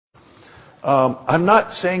I'm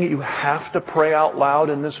not saying you have to pray out loud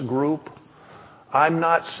in this group. I'm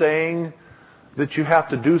not saying that you have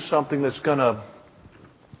to do something that's going to,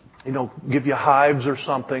 give you hives or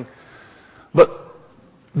something. But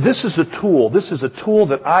this is a tool. This is a tool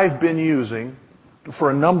that I've been using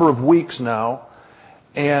for a number of weeks now.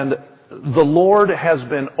 And the Lord has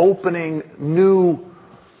been opening new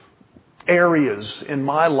areas in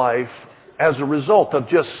my life as a result of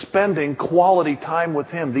just spending quality time with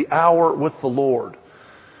Him, the hour with the Lord.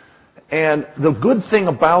 And the good thing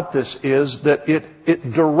about this is that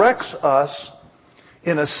it directs us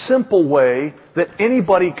in a simple way that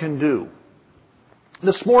anybody can do.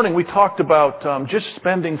 This morning we talked about just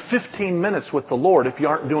spending 15 minutes with the Lord if you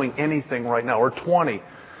aren't doing anything right now, or 20.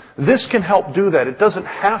 This can help do that. It doesn't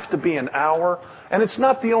have to be an hour, and it's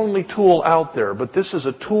not the only tool out there, but this is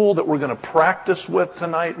a tool that we're going to practice with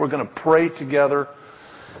tonight. We're going to pray together.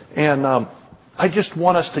 And I just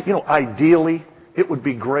want us to, ideally, it would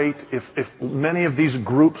be great if many of these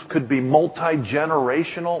groups could be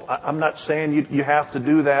multi-generational. I'm not saying you have to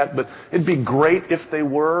do that, but it'd be great if they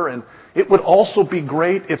were. And it would also be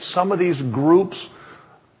great if some of these groups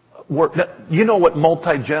were... You know what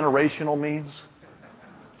multi-generational means?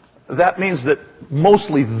 That means that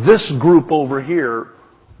mostly this group over here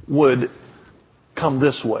would come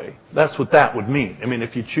this way. That's what that would mean.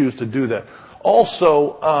 If you choose to do that.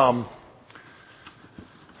 Also,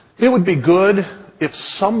 it would be good if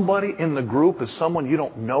somebody in the group is someone you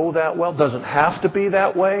don't know that well. Doesn't have to be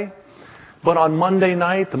that way. But on Monday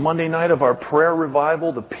night, the Monday night of our prayer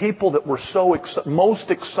revival, the people that were most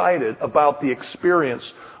excited about the experience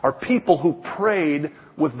are people who prayed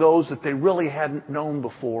with those that they really hadn't known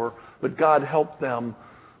before, but God helped them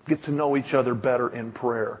get to know each other better in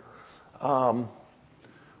prayer.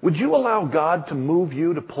 Would you allow God to move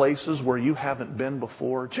you to places where you haven't been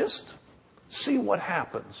before? Just see what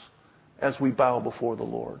happens as we bow before the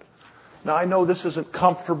Lord. Now, I know this isn't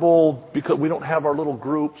comfortable because we don't have our little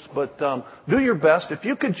groups, but do your best. If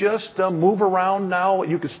you could just move around now,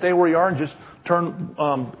 you could stay where you are and just turn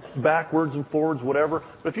backwards and forwards, whatever.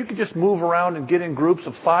 But if you could just move around and get in groups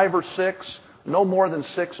of 5 or 6, no more than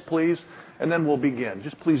 6, please, and then we'll begin.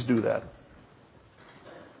 Just please do that.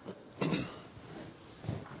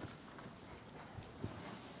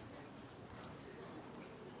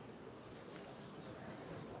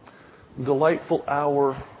 Delightful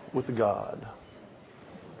hour with God.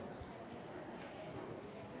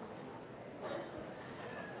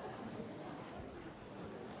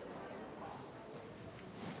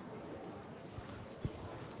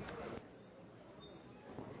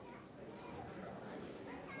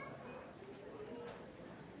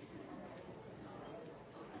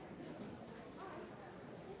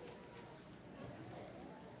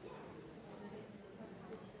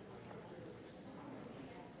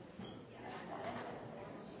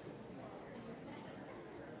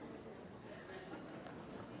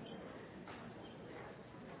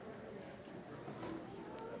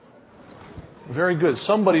 Very good.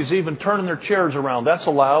 Somebody's even turning their chairs around. That's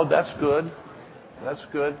allowed. That's good. That's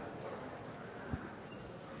good.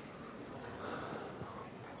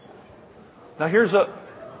 Now here's a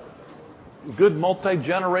good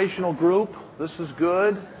multi-generational group. This is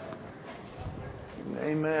good.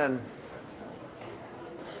 Amen.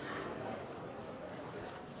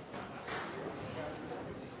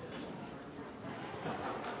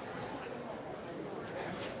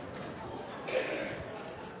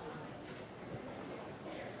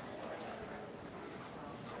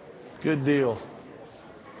 Good deal.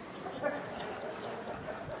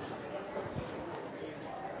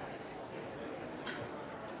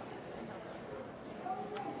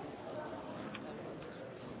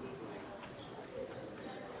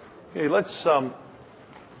 Okay, let's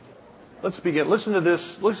begin. Listen to this.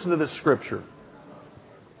 Listen to this scripture.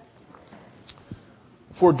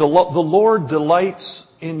 For the Lord delights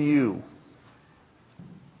in you.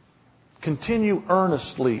 Continue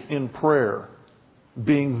earnestly in prayer,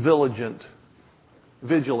 being vigilant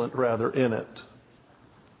in it.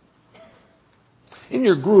 In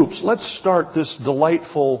your groups, let's start this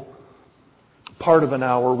delightful part of an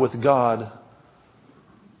hour with God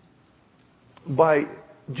by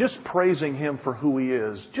just praising Him for who He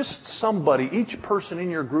is. Just somebody, each person in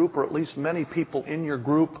your group, or at least many people in your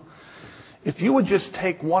group, if you would just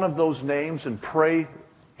take one of those names and pray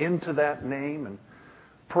into that name and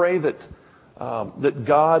pray that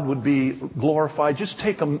God would be glorified. Just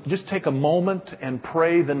take a moment and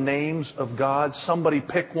pray the names of God. Somebody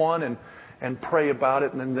pick one and pray about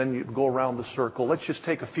it, and then you go around the circle. Let's just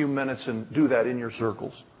take a few minutes and do that in your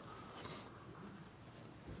circles.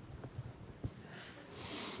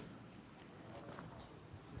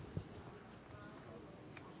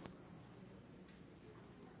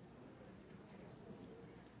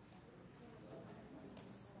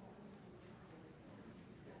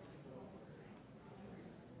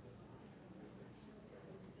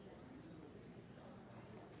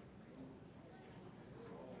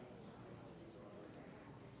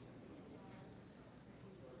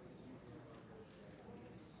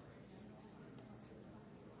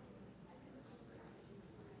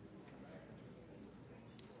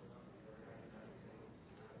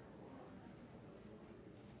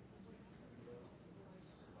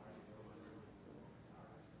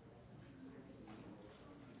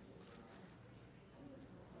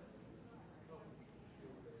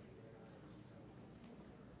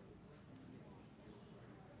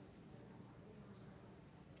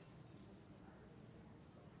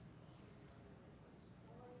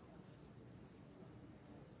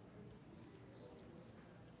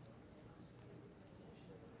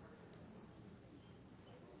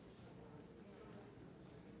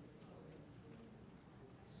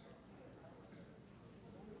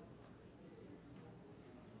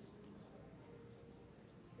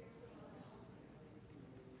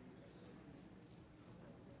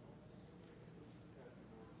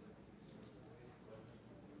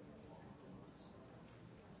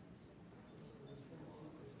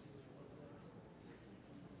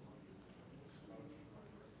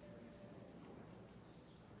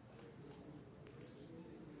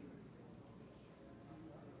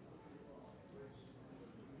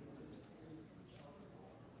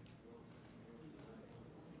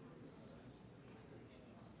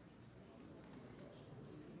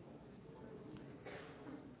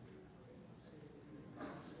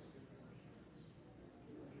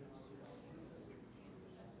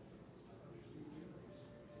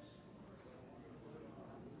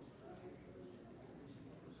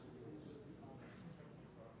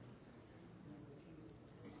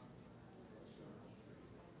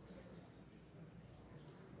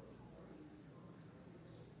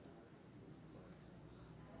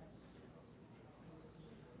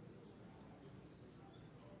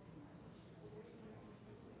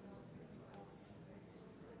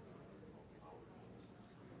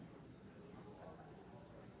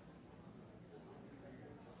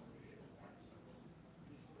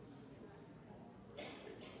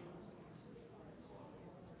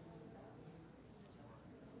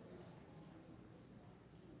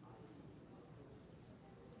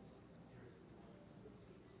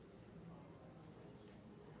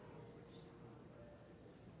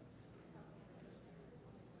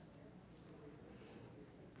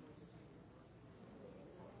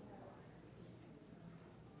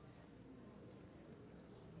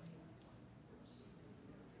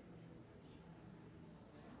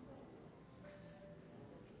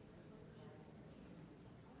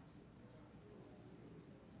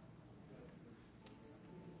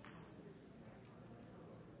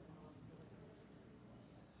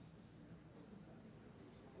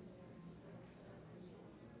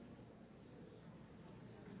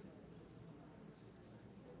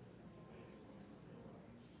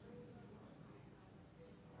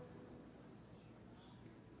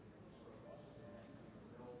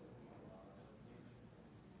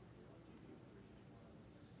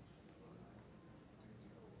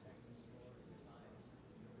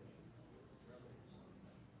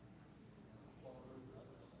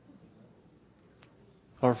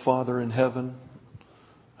 Our Father in heaven,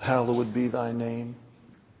 hallowed be thy name.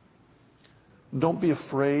 Don't be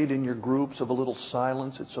afraid in your groups of a little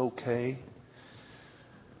silence. It's okay.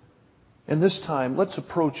 And this time, let's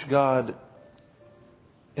approach God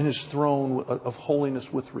in His throne of holiness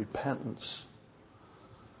with repentance.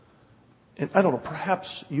 And I don't know, perhaps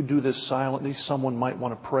you do this silently. Someone might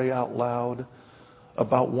want to pray out loud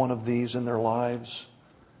about one of these in their lives.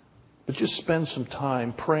 But just spend some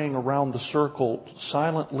time praying around the circle,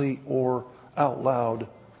 silently or out loud,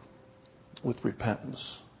 with repentance.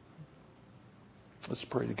 Let's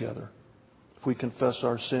pray together. If we confess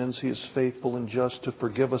our sins, He is faithful and just to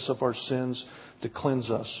forgive us of our sins, to cleanse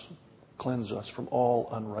us from all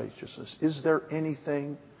unrighteousness. Is there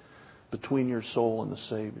anything between your soul and the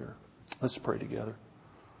Savior? Let's pray together.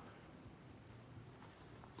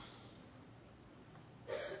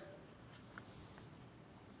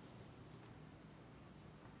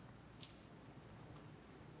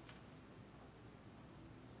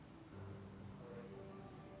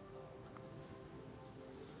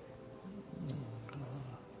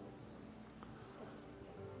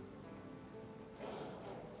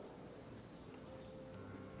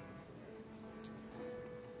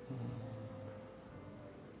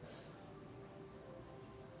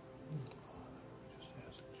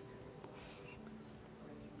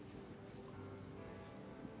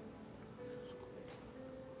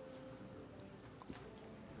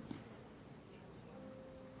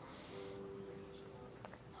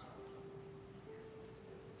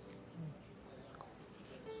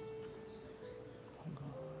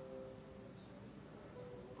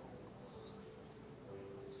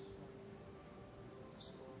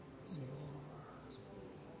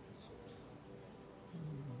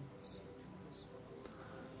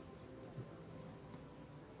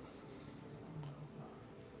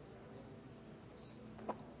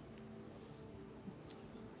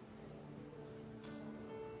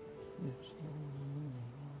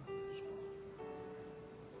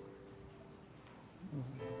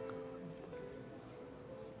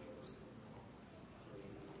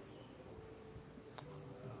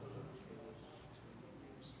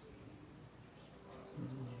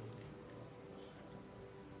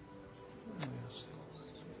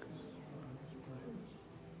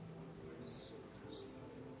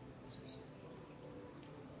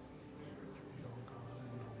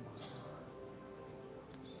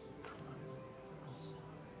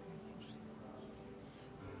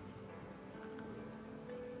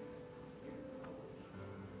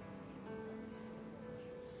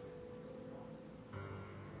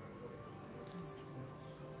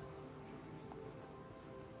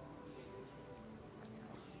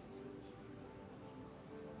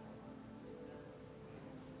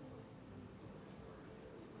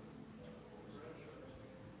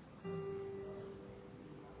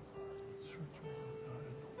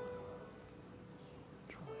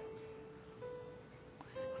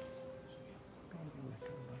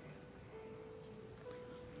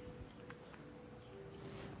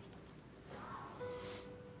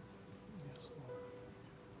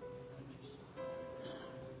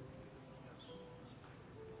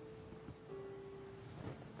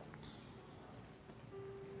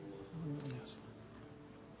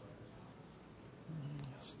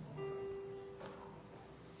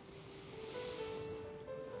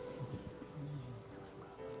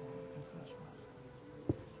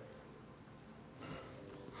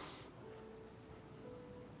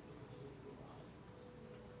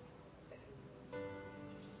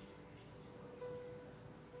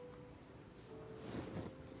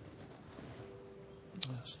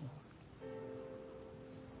 Yes, Lord.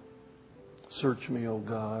 Search me, O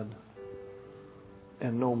God,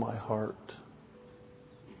 and know my heart.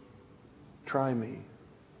 Try me,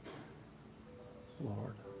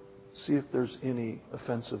 Lord. See if there's any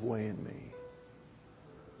offensive way in me,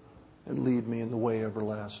 and lead me in the way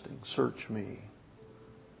everlasting. Search me,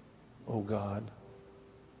 O God.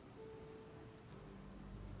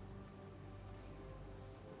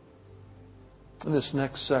 In this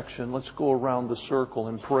next section, let's go around the circle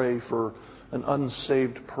and pray for an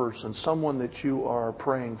unsaved person, someone that you are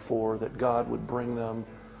praying for, that God would bring them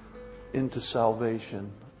into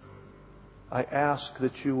salvation. I ask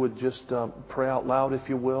that you would just pray out loud, if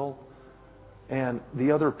you will, and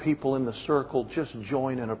the other people in the circle just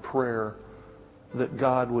join in a prayer that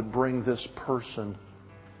God would bring this person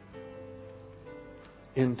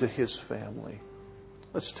into His family.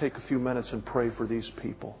 Let's take a few minutes and pray for these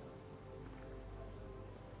people.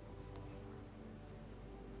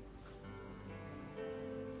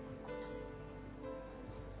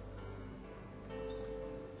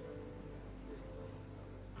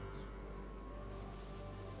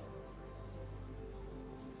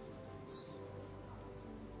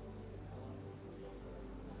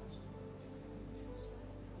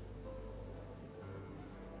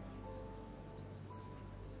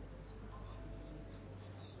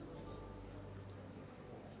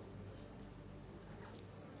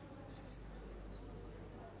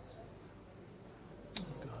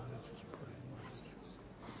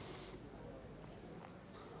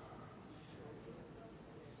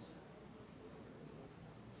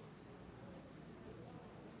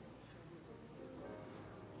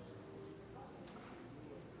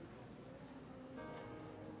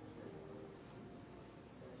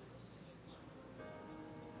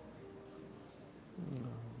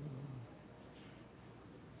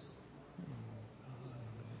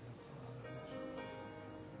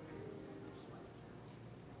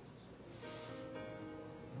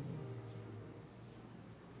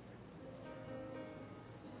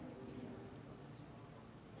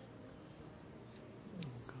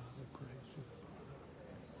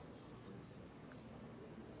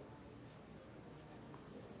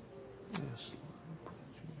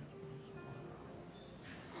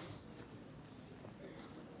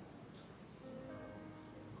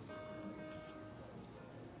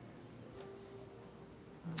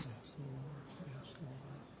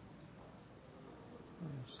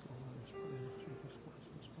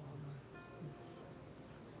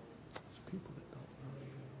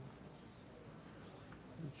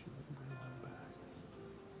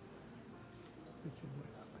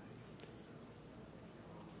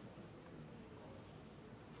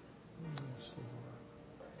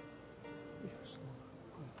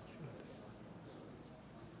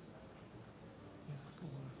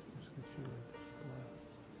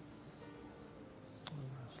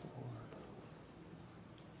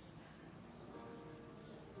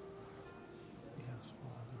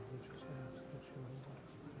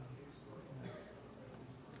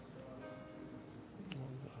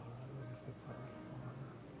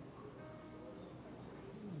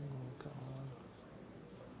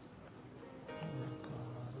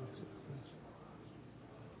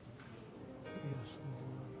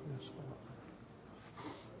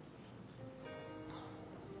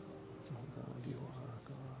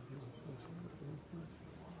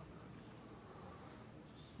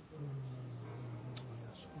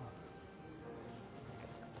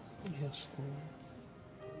 Yes, Lord.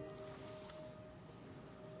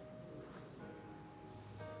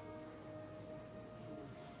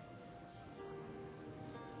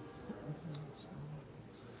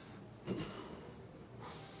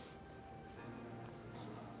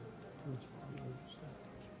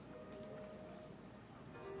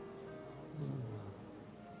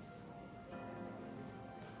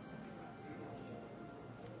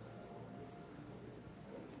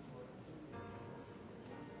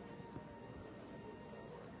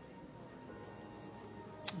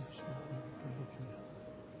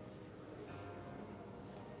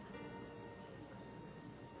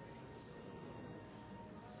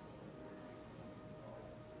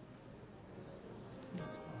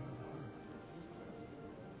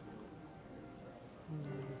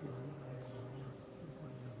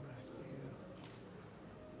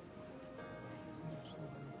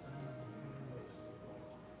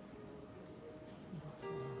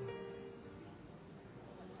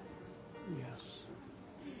 Yes.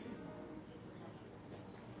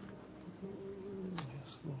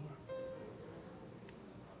 Yes, Lord.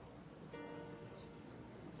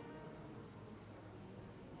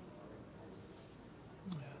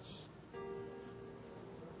 Yes.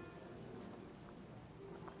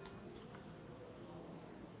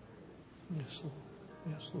 Yes, Lord.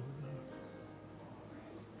 Yes, Lord.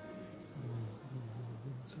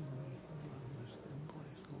 So we love this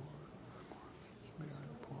place, Lord. Spirit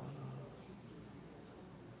upon us.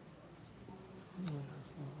 Yes,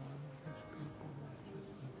 Lord. These people that just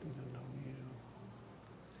need to know you.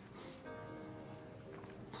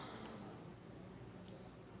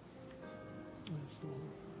 Yes,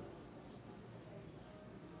 Lord.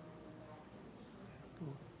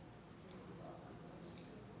 Lord.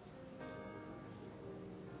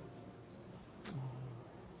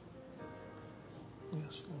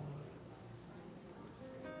 Yes, Lord.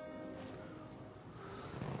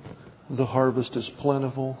 The harvest is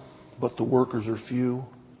plentiful, but the workers are few.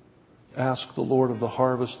 Ask the Lord of the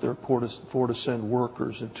harvest, therefore, to send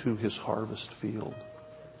workers into his harvest field.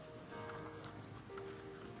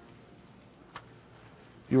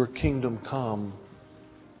 Your kingdom come,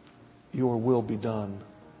 your will be done.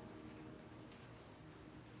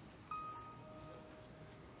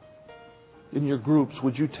 In your groups,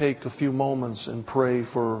 would you take a few moments and pray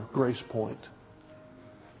for Grace Point?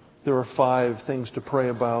 There are 5 things to pray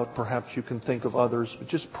about. Perhaps you can think of others, but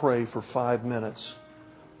just pray for 5 minutes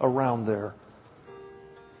around there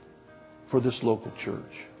for this local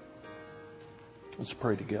church. Let's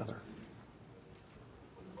pray together.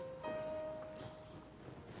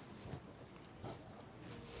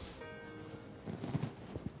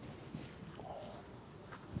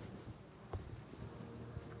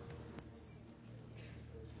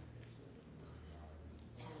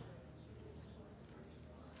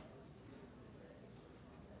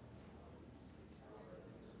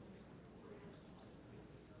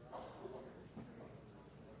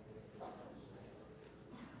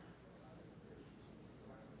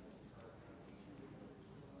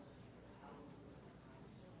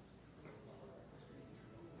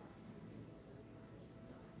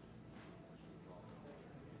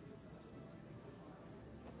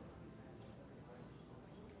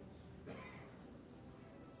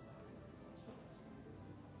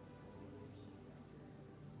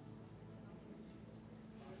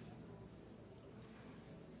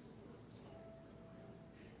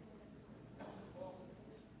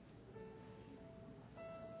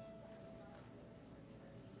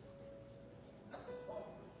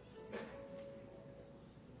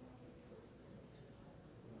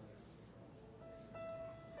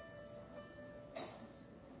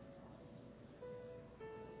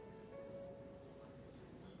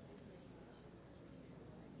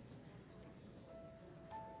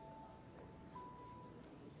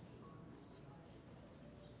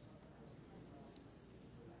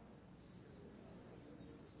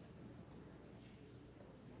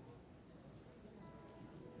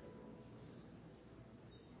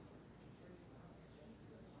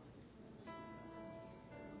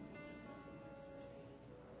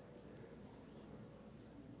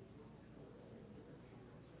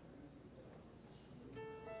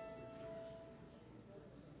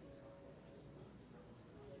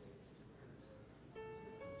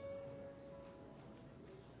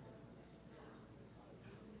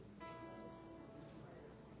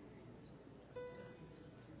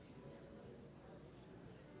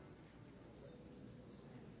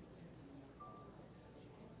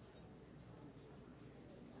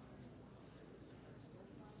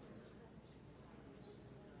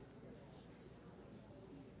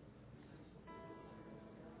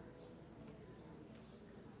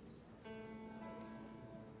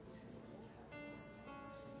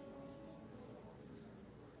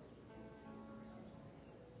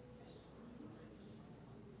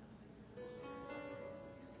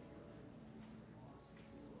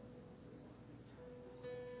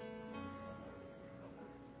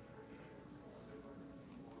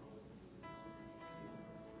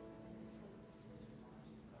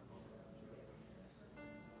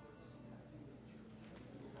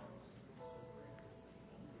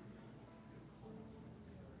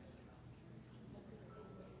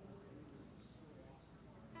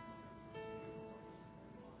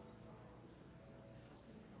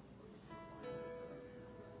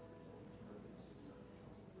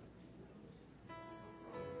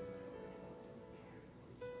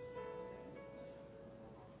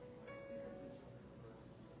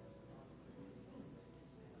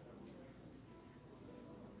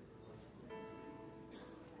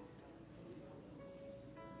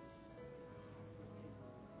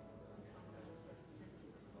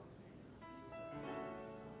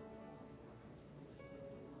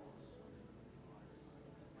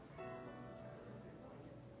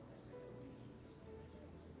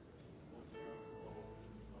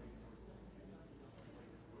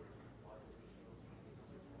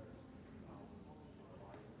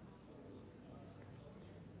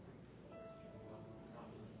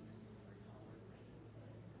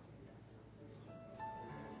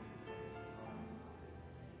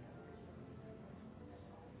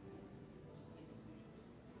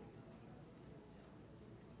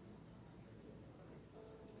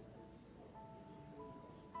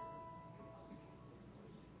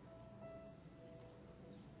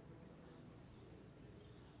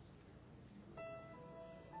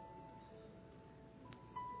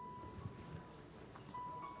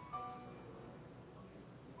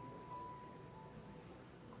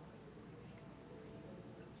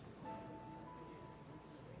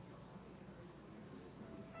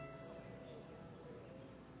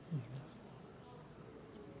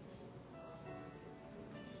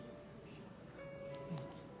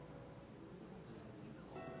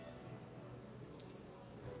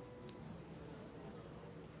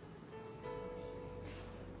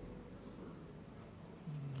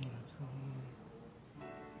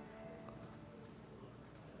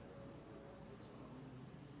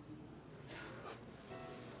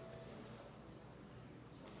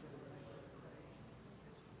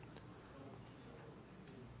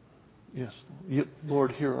 Yes,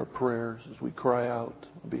 Lord, hear our prayers as we cry out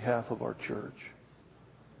on behalf of our church.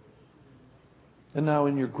 And now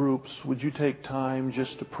in your groups, would you take time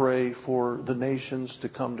just to pray for the nations to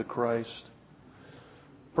come to Christ?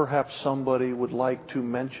 Perhaps somebody would like to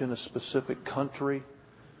mention a specific country,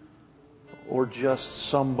 or just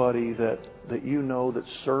somebody that you know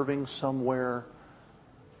that's serving somewhere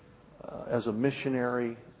as a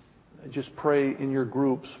missionary. Just pray in your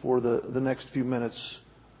groups for the next few minutes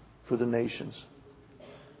for the nations.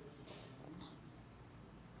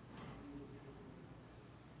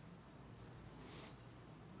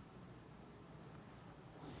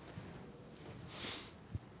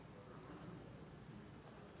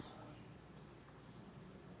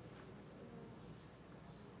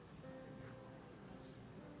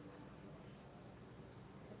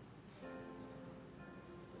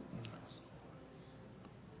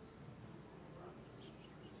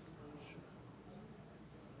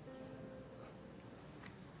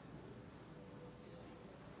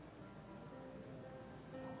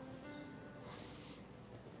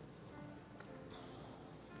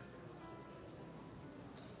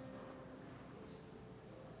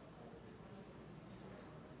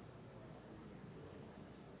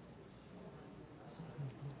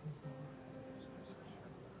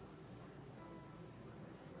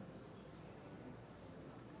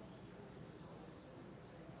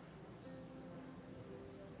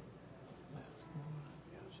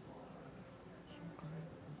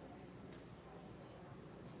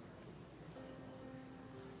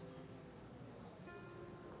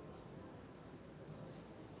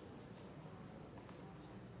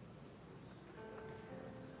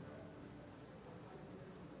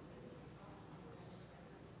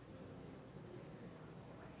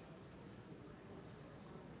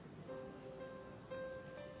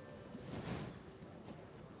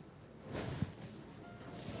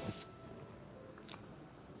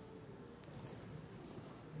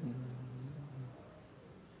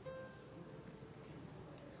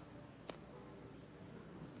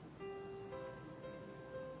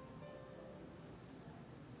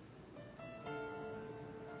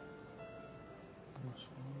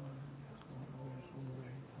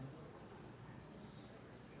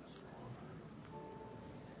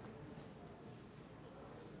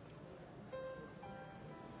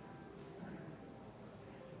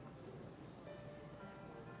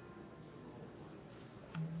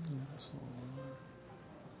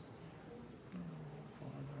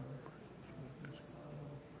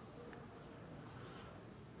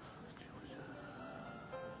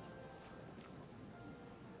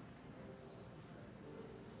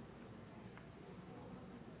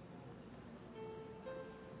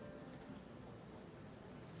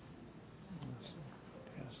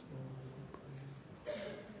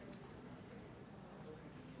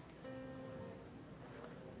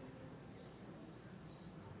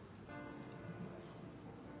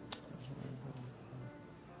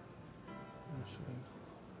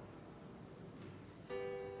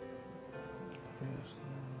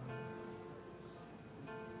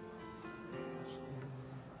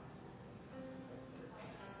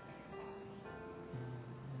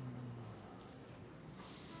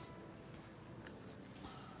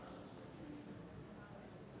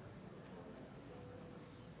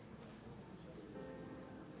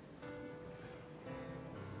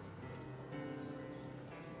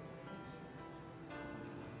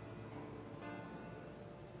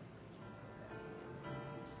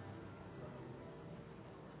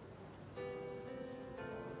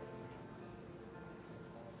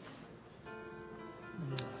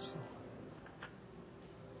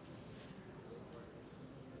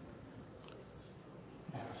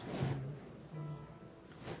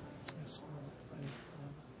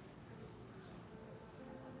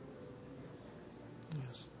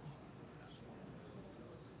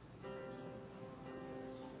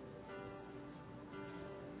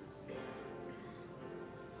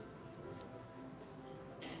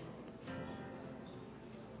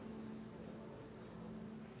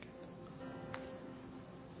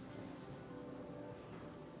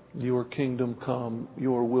 Your kingdom come,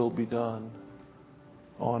 your will be done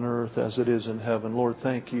on earth as it is in heaven. Lord,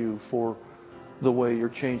 thank you for the way you're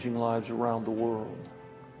changing lives around the world.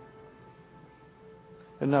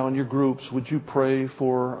 And now in your groups, would you pray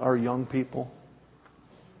for our young people?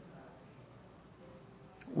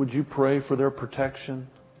 Would you pray for their protection?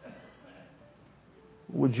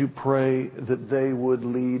 Would you pray that they would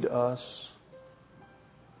lead us?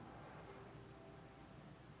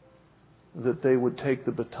 That they would take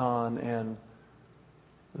the baton, and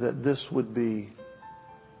that this would be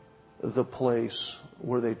the place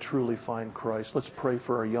where they truly find Christ. Let's pray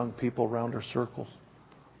for our young people around our circles.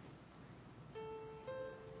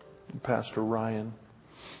 Pastor Ryan.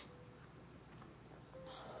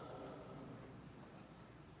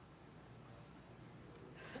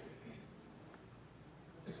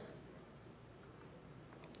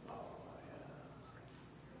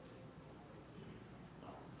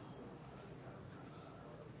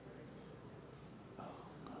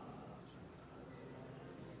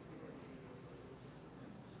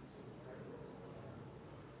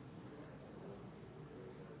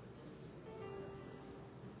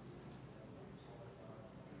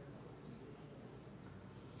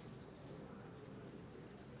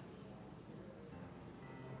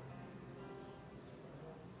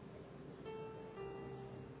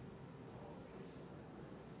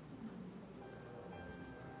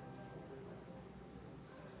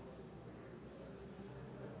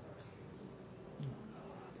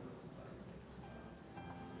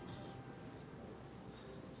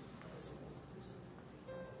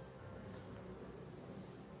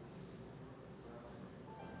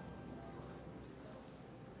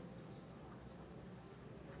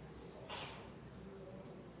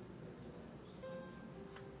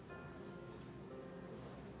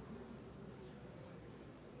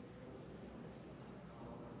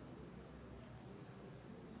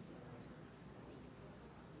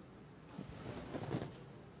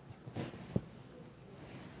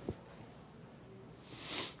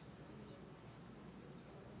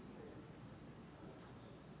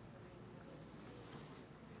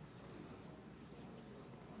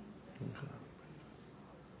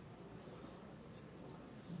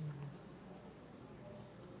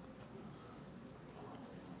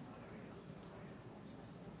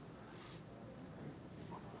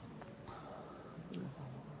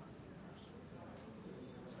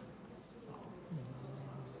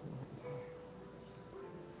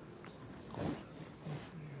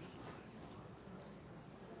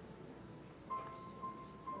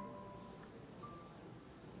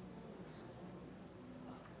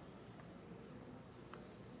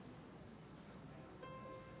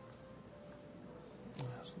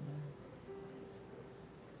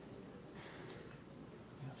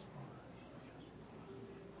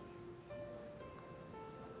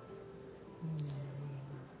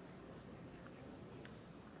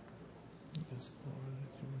 Yes, Lord.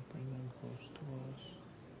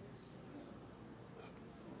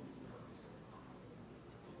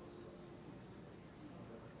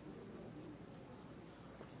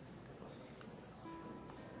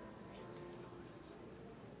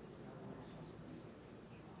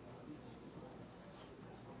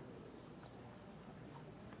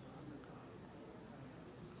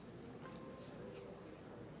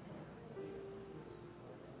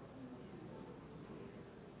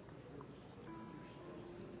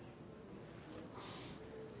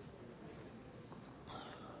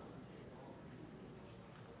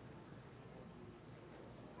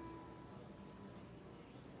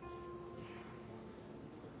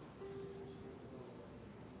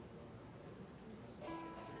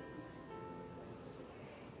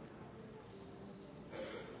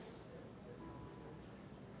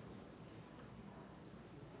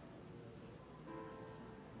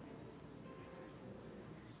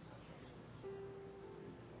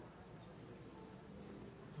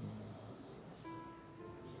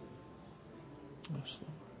 Yes. Yes,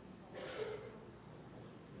 Lord.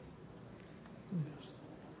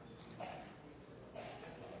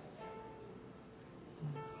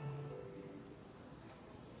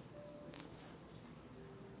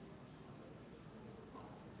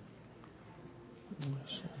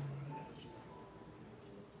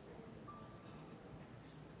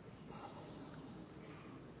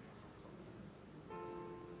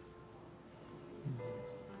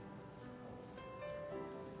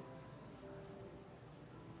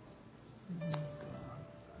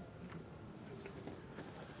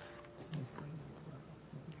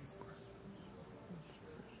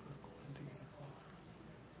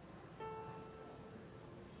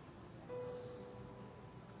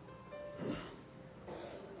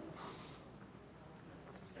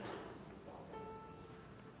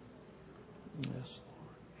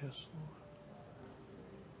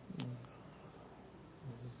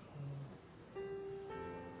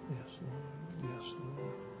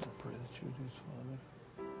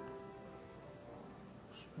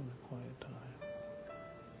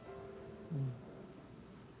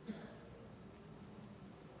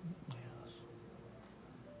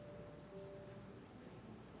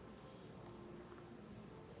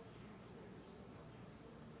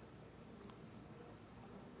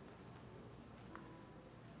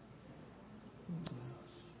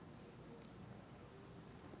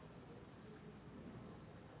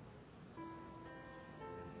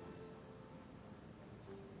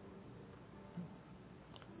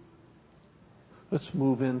 Let's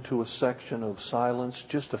move into a section of silence,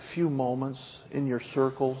 just a few moments in your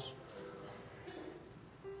circles.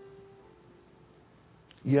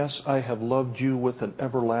 Yes, I have loved you with an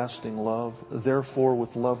everlasting love. Therefore,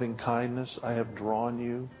 with loving kindness, I have drawn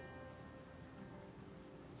you.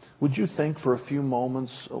 Would you think for a few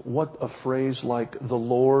moments what a phrase like, the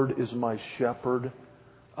Lord is my shepherd,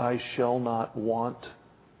 I shall not want,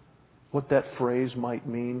 what that phrase might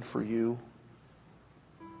mean for you?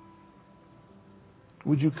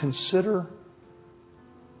 Would you consider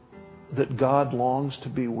that God longs to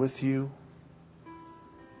be with you?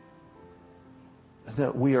 And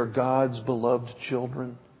that we are God's beloved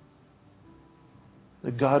children?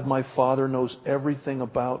 That God, my Father, knows everything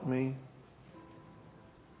about me?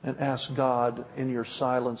 And ask God in your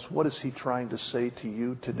silence, what is He trying to say to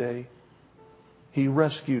you today? He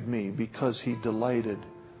rescued me because He delighted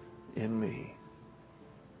in me.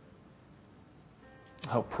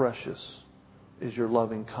 How precious is your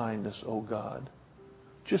loving kindness, O God.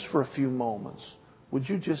 Just for a few moments, would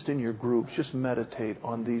you just in your groups just meditate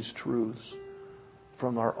on these truths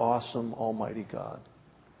from our awesome Almighty God?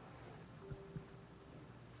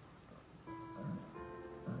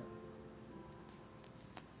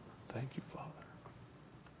 Thank you, Father.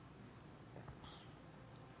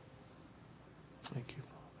 Thank you,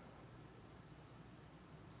 Father.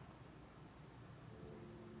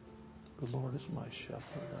 The Lord is my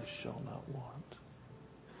shepherd, I shall not want.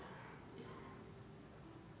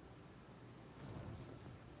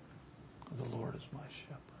 The Lord is my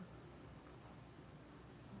shepherd.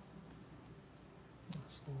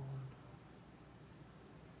 Yes, Lord.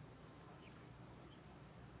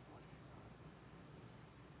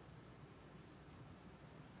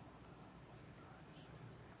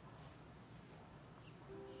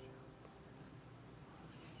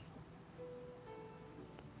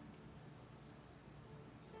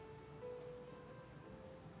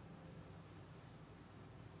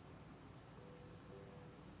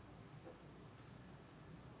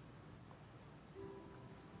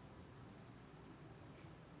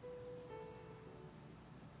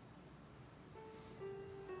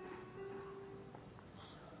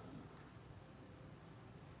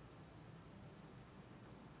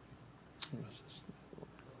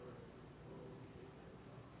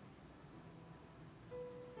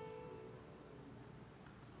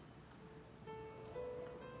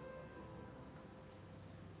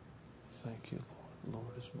 Thank you, Lord. The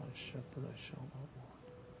Lord is my shepherd, I shall not want.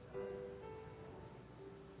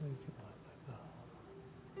 Thank you, my God.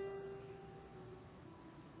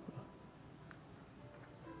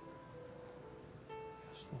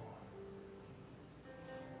 Yes, Lord.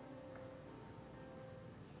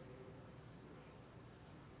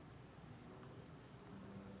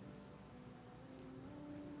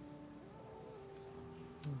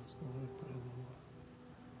 Yes, Lord, I pray, Lord.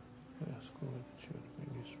 I ask, Lord, that you would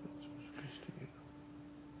bring these messages to you.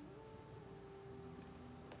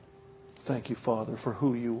 Thank you, Father, for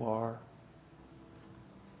who you are.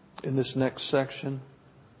 In this next section,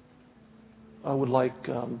 I would like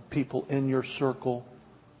people in your circle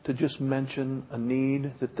to just mention a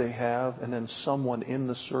need that they have, and then someone in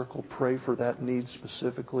the circle pray for that need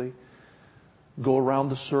specifically. Go around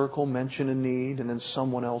the circle, mention a need, and then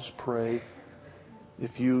someone else pray.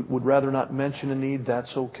 If you would rather not mention a need,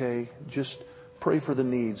 that's okay. Just pray for the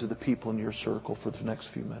needs of the people in your circle for the next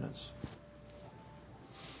few minutes.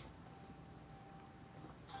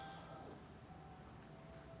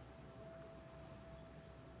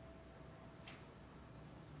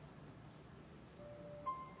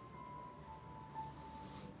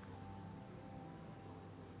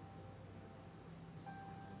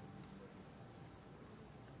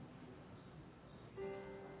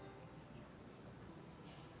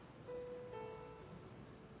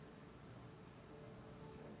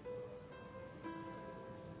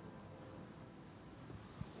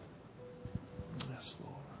 Yes,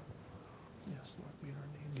 Lord. Yes, Lord, meet our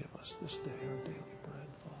need. Give us this day our daily bread,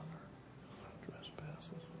 Father.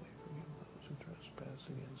 Trespasses, we forgive those who trespass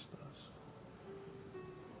against us.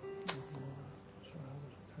 Lord, surround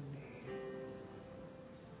us with our need.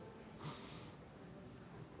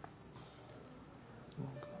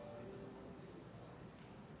 Oh, God.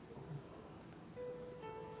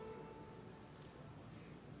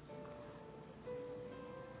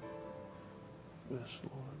 Yes,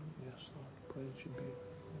 Lord. Yes, Lord. Pray that you be with us.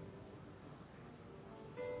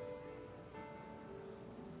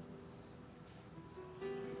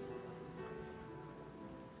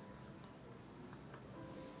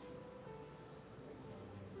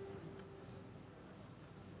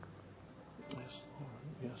 Yes, Lord.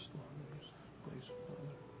 Yes, Lord. Yes, please,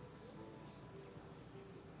 Father.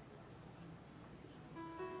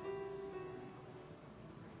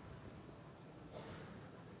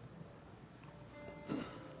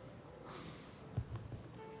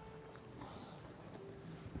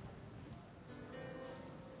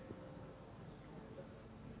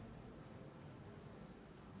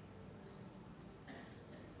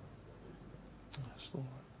 Lord.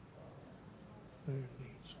 Their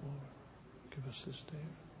needs, Lord. Give us this day.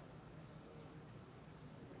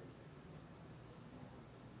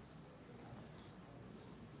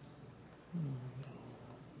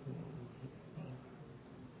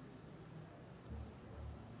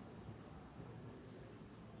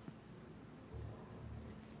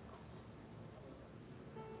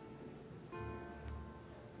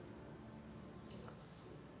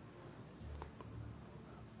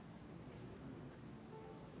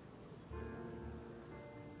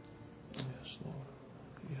 Yes, Lord.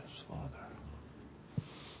 Yes, Father.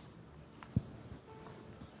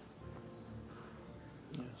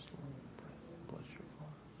 Yes, Lord. Bless your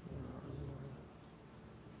Father.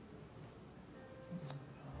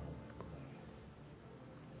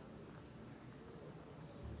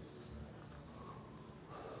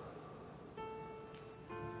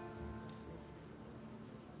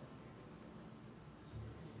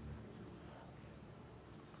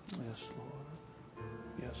 Yes, Lord.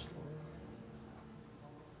 Yes, Lord.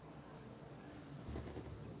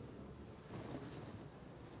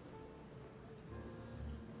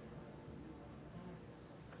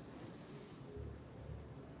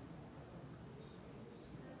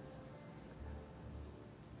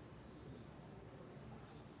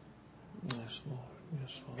 Yes, Lord.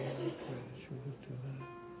 Yes, Father. I pray that you would do that.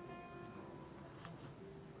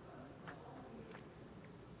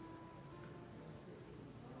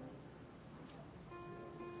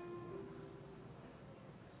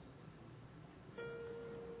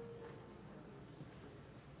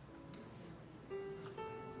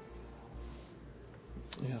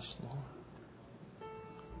 Yes, Lord.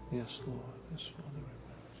 Yes, Lord. Yes, Father. I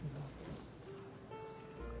pray that you would.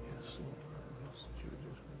 Yes, Lord. Yes, that you would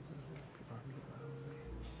just wrap your arms around me.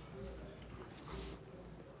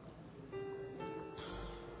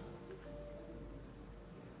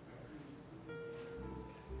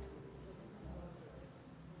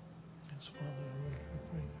 Yes, Father. I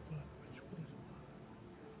pray that God would you please,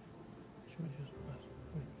 that you would just bless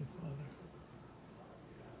me, Father.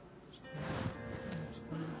 Yes,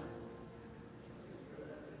 Lord.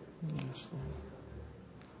 Yes, Lord.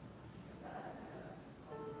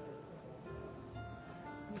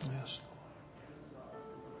 Yes, Lord.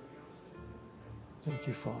 Thank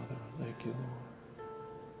you, Father. Thank you, Lord.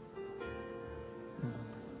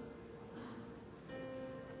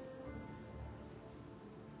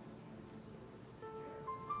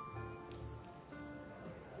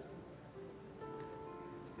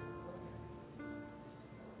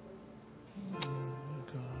 Oh,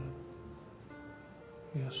 God.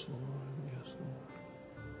 Yes, Lord. Yes, Lord.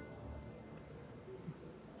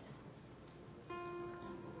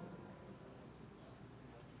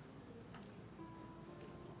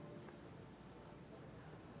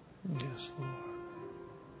 Yes, Lord.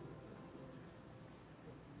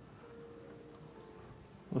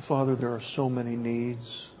 Well, Father, there are so many needs.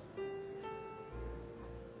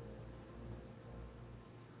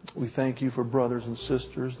 We thank you for brothers and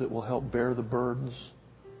sisters that will help bear the burdens.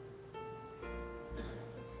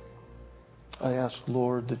 I ask,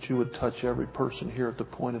 Lord, that you would touch every person here at the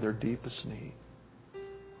point of their deepest need.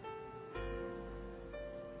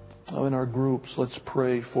 In our groups, let's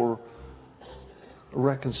pray for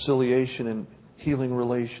reconciliation and healing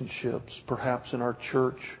relationships, perhaps in our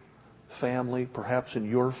church family, perhaps in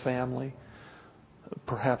your family,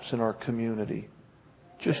 perhaps in our community.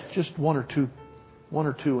 Just one or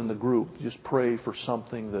two in the group. Just pray for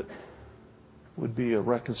something that would be a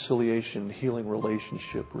reconciliation, healing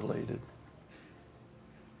relationship related.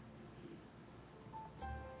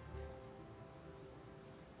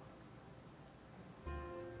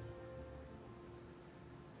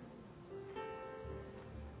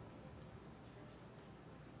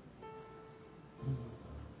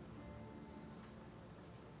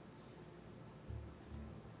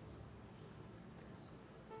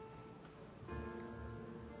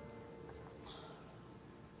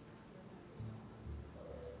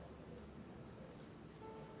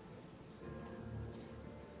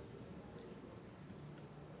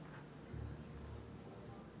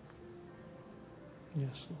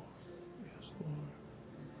 Yes, Lord. Yes, Lord.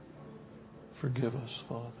 Forgive us,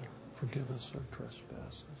 Father. Forgive us our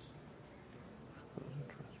trespasses. Those who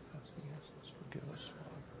trespass against us, forgive us,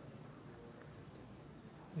 Father.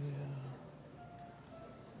 Yeah.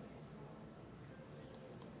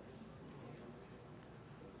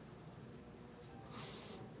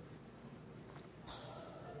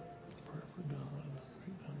 Pray for God.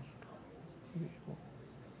 Pray for evil.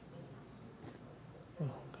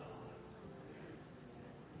 Oh, God.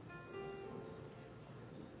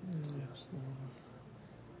 Yes, Lord.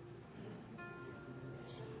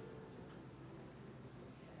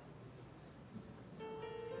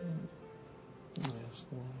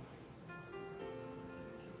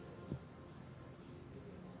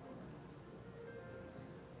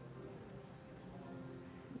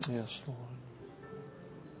 Yes, Lord.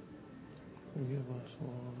 Forgive us,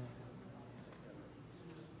 Lord.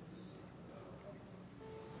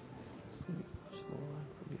 Forgive us, Lord.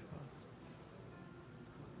 Forgive us.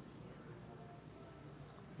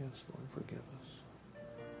 Yes, Lord, forgive us.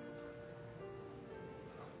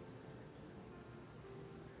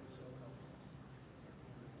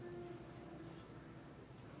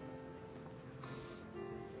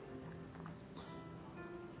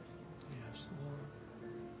 Yes, Lord.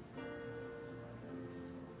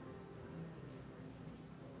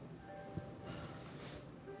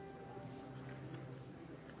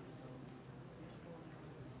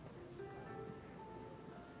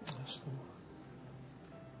 Yes, Lord.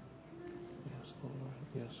 Yes, Lord.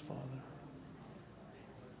 Yes, Father.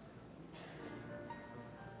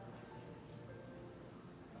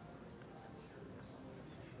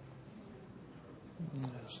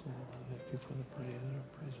 Yes, Lord. Thank you for the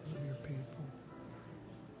praises of your people.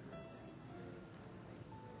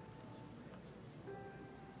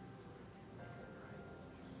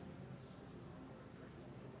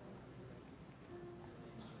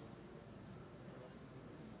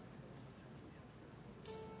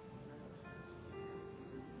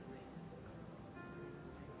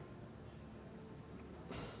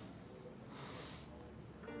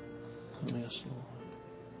 Yes, Lord.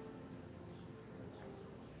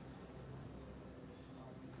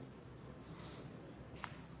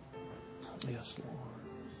 Yes, Lord.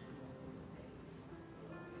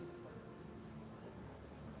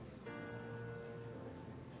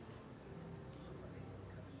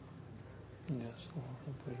 Yes, Lord. I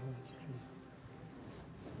pray that you.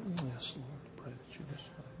 Yes, Lord. I pray that you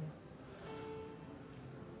respect me.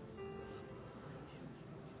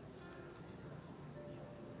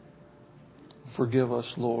 Forgive us,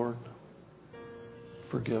 Lord.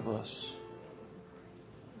 Forgive us.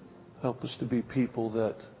 Help us to be people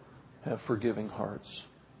that have forgiving hearts.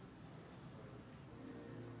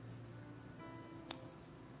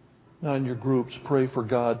 Now in your groups, pray for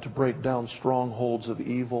God to break down strongholds of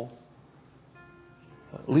evil.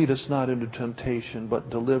 Lead us not into temptation, but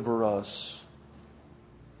deliver us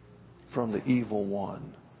from the evil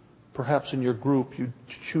one. Perhaps in your group you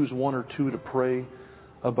choose one or two to pray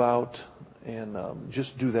about, and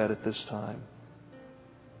just do that at this time.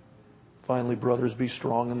 Finally, brothers, be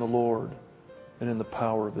strong in the Lord and in the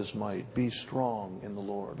power of His might. Be strong in the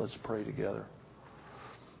Lord. Let's pray together.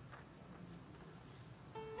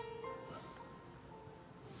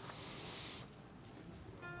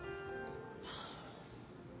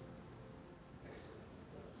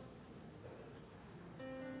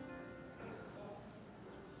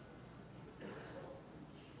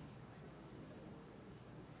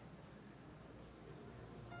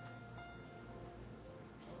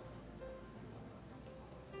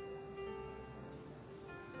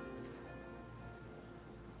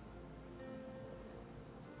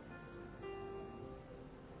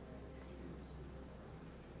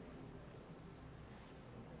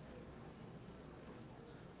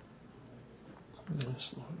 Yes,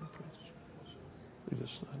 Lord, we praise you. Lead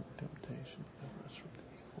us not into temptation, deliver us from the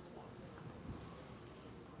evil one.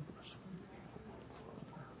 Deliver us from the evil one,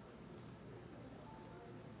 Father.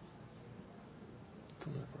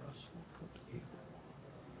 Deliver us from the evil one.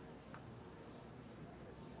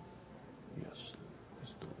 Yes, Lord,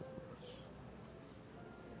 please deliver us.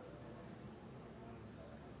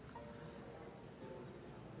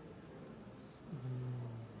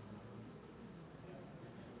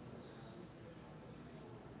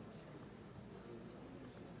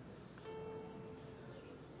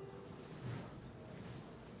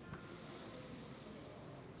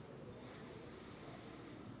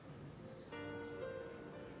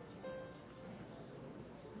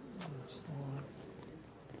 Yes, Lord.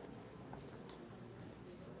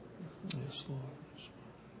 Yes, Lord.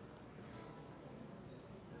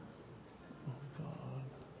 Oh, God.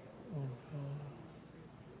 Oh, God.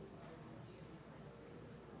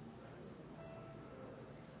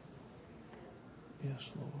 Yes,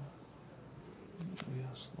 Lord.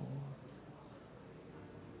 Yes, Lord.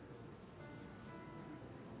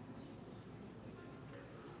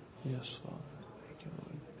 Yes, Father. Thank you,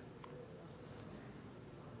 Lord.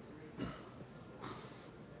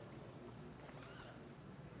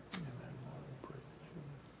 Amen, Lord. We praise you.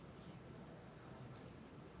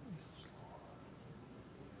 Yes,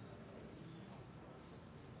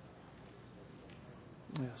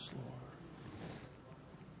 Lord. Yes, Lord.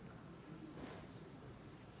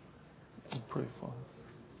 We pray, Father.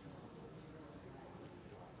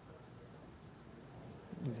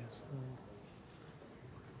 Yes, Lord.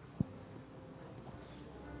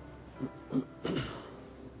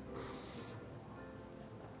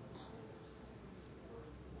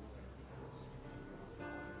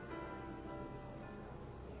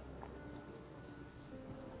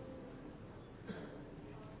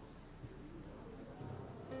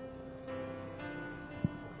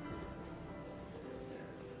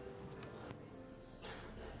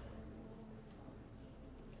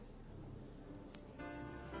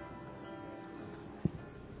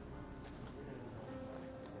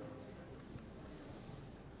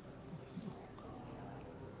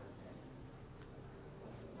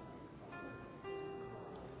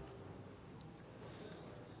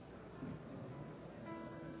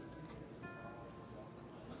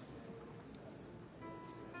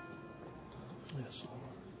 Yes,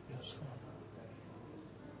 Lord. Yes, Father.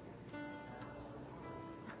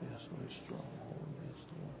 Yes, Lord. Stronghold. Yes,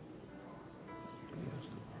 Lord. Yes,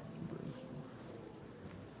 Lord. Breakthrough.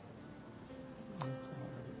 Oh,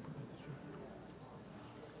 God, breakthrough.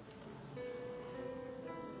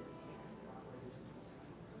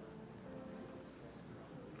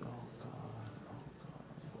 Oh, God. Oh, God.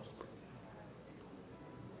 Yes, Lord.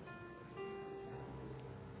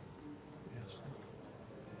 Yes, Lord.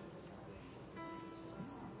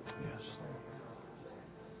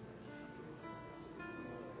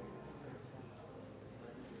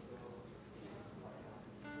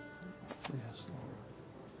 Yes, Lord.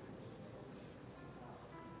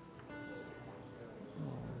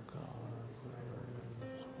 Oh, God.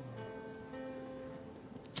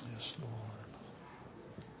 Yes, Lord.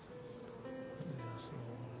 Yes,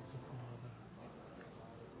 Lord. Father.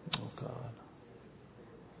 Oh, God.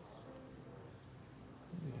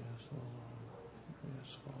 Yes, Lord. Yes,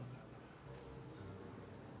 Father.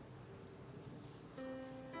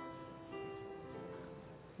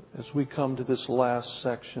 As we come to this last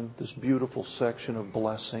section, this beautiful section of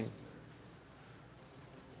blessing,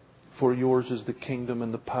 for yours is the kingdom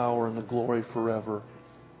and the power and the glory forever.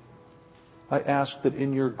 I ask that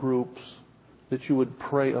in your groups that you would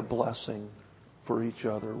pray a blessing for each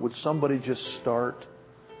other. Would somebody just start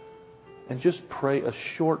and just pray a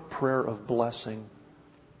short prayer of blessing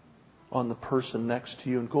on the person next to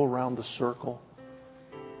you and go around the circle?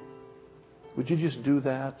 Would you just do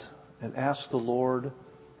that and ask the Lord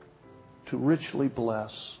to richly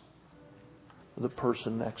bless the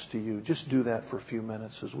person next to you? Just do that for a few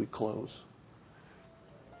minutes as we close.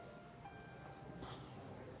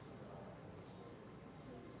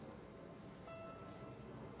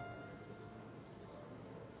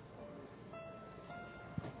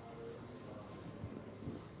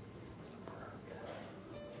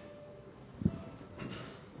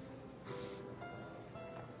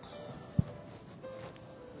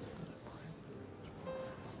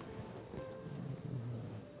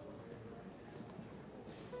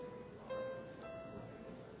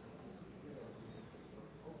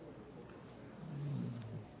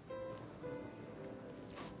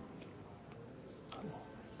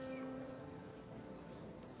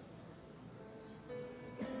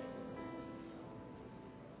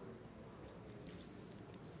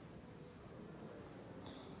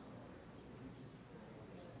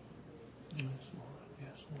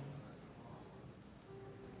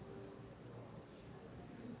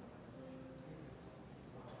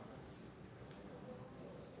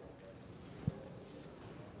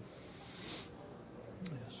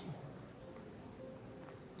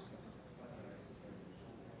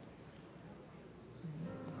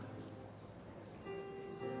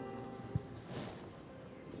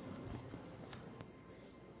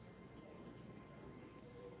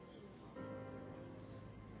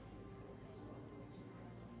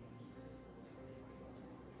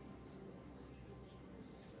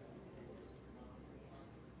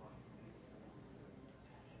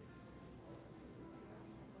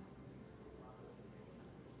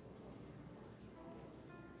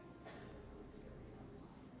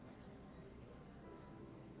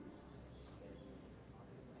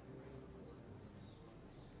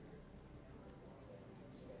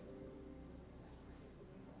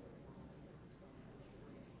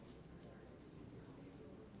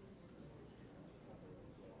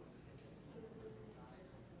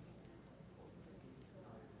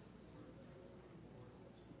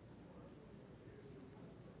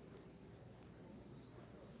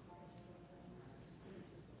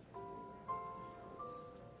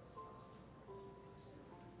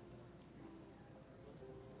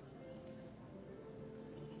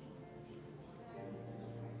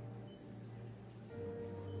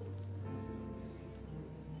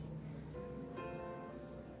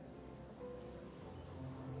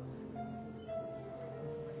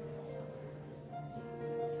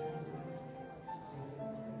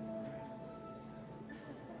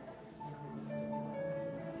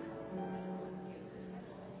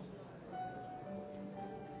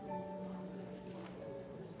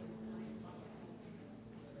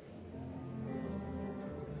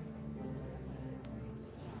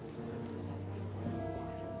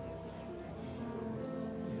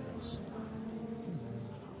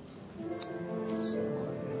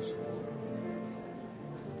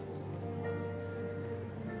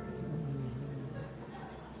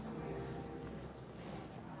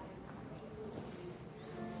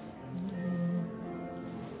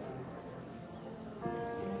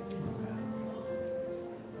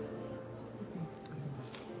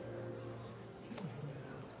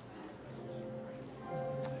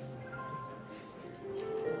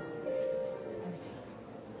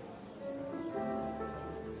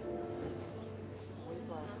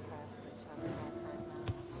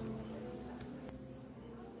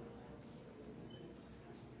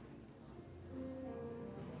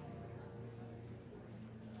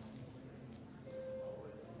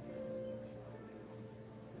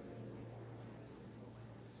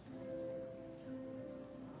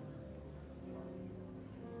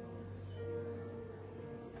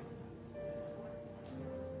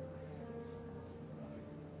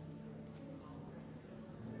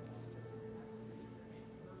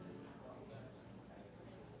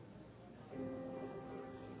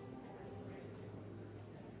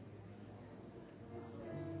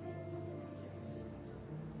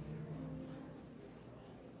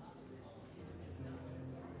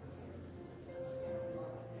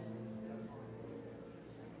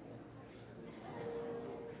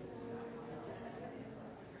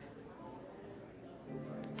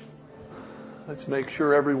 Let's make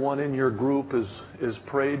sure everyone in your group is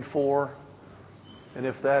prayed for. And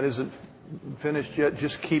if that isn't finished yet,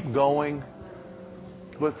 just keep going.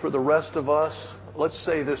 But for the rest of us, let's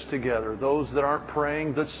say this together. Those that aren't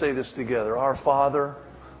praying, let's say this together. Our Father,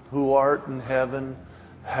 who art in heaven,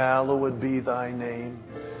 hallowed be thy name.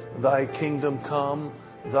 Thy kingdom come,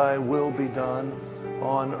 thy will be done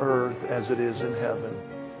on earth as it is in heaven.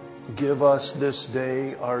 Give us this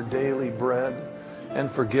day our daily bread, and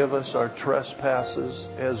forgive us our trespasses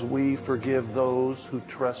as we forgive those who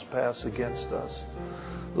trespass against us.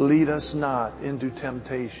 Lead us not into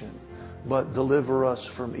temptation, but deliver us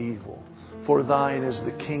from evil. For thine is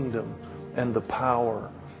the kingdom and the power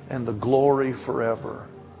and the glory forever.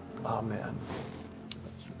 Amen.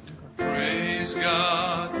 Praise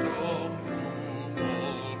God, from whom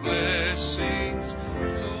all blessings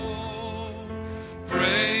flow.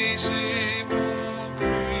 Praise Him, all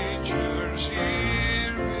creatures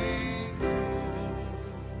hearing know.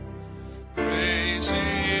 Praise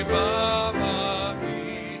Him above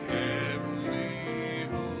the heavenly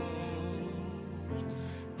host.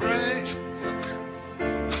 Praise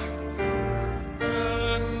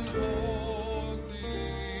and holy.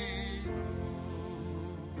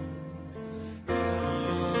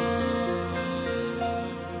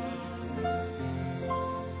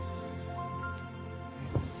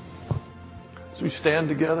 As we stand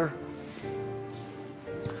together,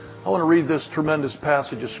 I want to read this tremendous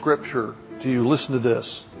passage of Scripture to you. Listen to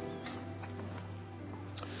this.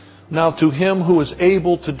 Now to Him who is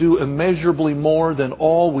able to do immeasurably more than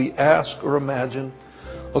all we ask or imagine,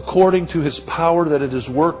 according to His power that it is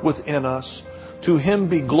worked within us, to Him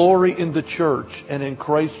be glory in the church and in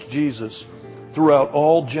Christ Jesus throughout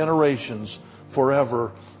all generations,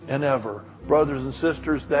 forever and ever. Brothers and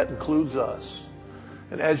sisters, that includes us.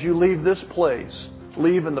 And as you leave this place,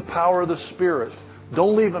 leave in the power of the Spirit.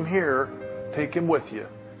 Don't leave Him here. Take Him with you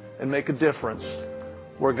and make a difference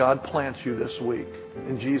where God plants you this week.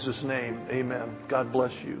 In Jesus' name, amen. God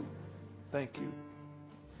bless you. Thank you.